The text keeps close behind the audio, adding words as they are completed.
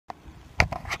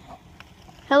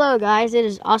Hello guys, it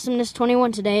is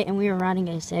Awesomeness21 today, and we are riding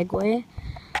a Segway.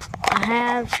 I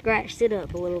have scratched it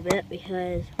up a little bit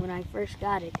because when I first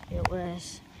got it, it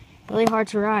was really hard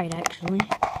to ride actually.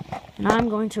 And I'm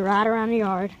going to ride around the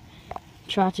yard,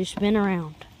 try to spin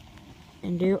around,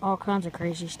 and do all kinds of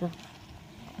crazy stuff.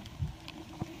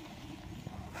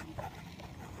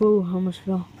 Whew, almost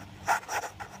fell.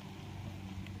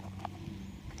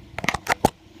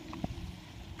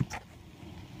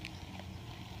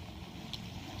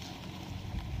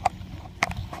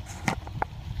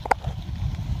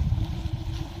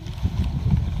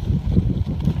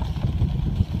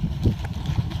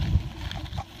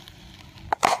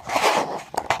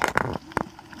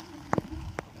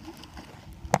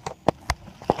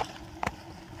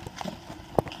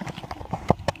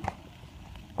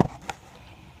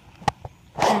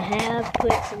 I have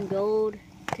put some gold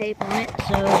tape on it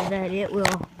so that it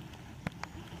will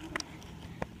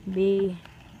be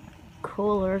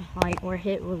cooler, like where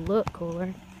it will look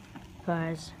cooler,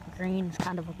 because green is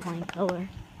kind of a plain color.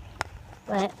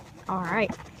 But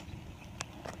alright,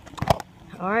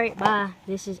 bye.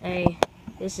 This is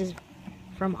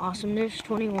from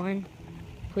Awesomeness21.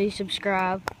 Please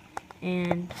subscribe,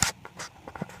 and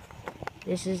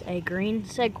this is a green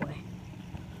Segway.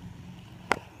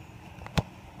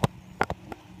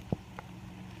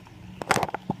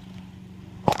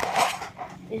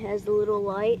 It has the little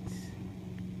lights,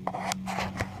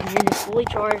 and then it's fully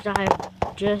charged. I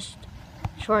have just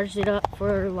charged it up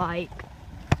for like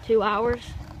 2 hours.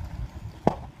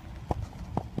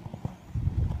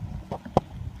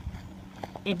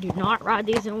 And do not ride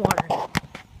these in water.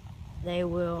 They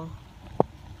will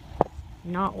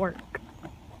not work.